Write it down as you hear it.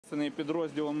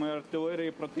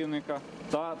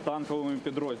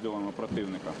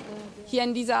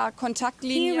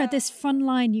Here at this front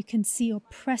line you can see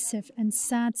oppressive and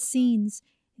sad scenes.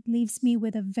 It leaves me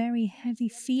with a very heavy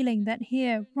feeling that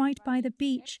here, right by the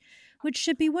beach, which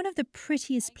should be one of the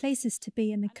prettiest places to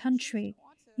be in the country,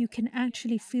 you can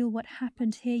actually feel what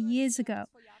happened here years ago.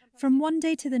 From one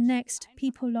day to the next,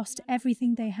 people lost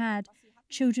everything they had.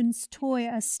 Children's toys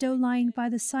are still lying by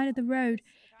the side of the road.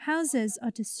 Houses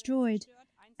are destroyed.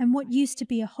 And what used to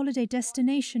be a holiday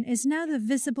destination is now the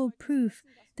visible proof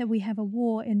that we have a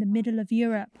war in the middle of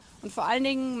Europe.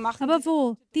 Above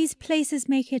all, these places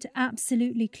make it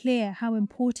absolutely clear how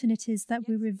important it is that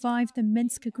we revive the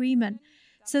Minsk agreement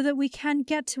so that we can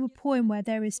get to a point where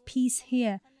there is peace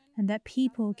here and that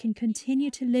people can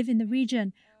continue to live in the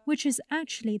region, which is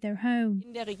actually their home.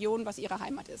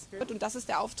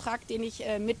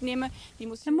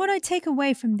 And what I take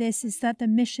away from this is that the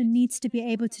mission needs to be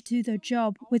able to do their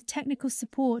job with technical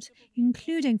support,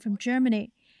 including from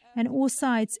Germany. And all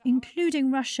sides,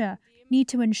 including Russia, need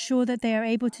to ensure that they are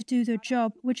able to do their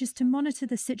job, which is to monitor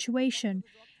the situation,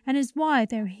 and is why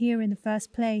they're here in the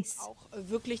first place.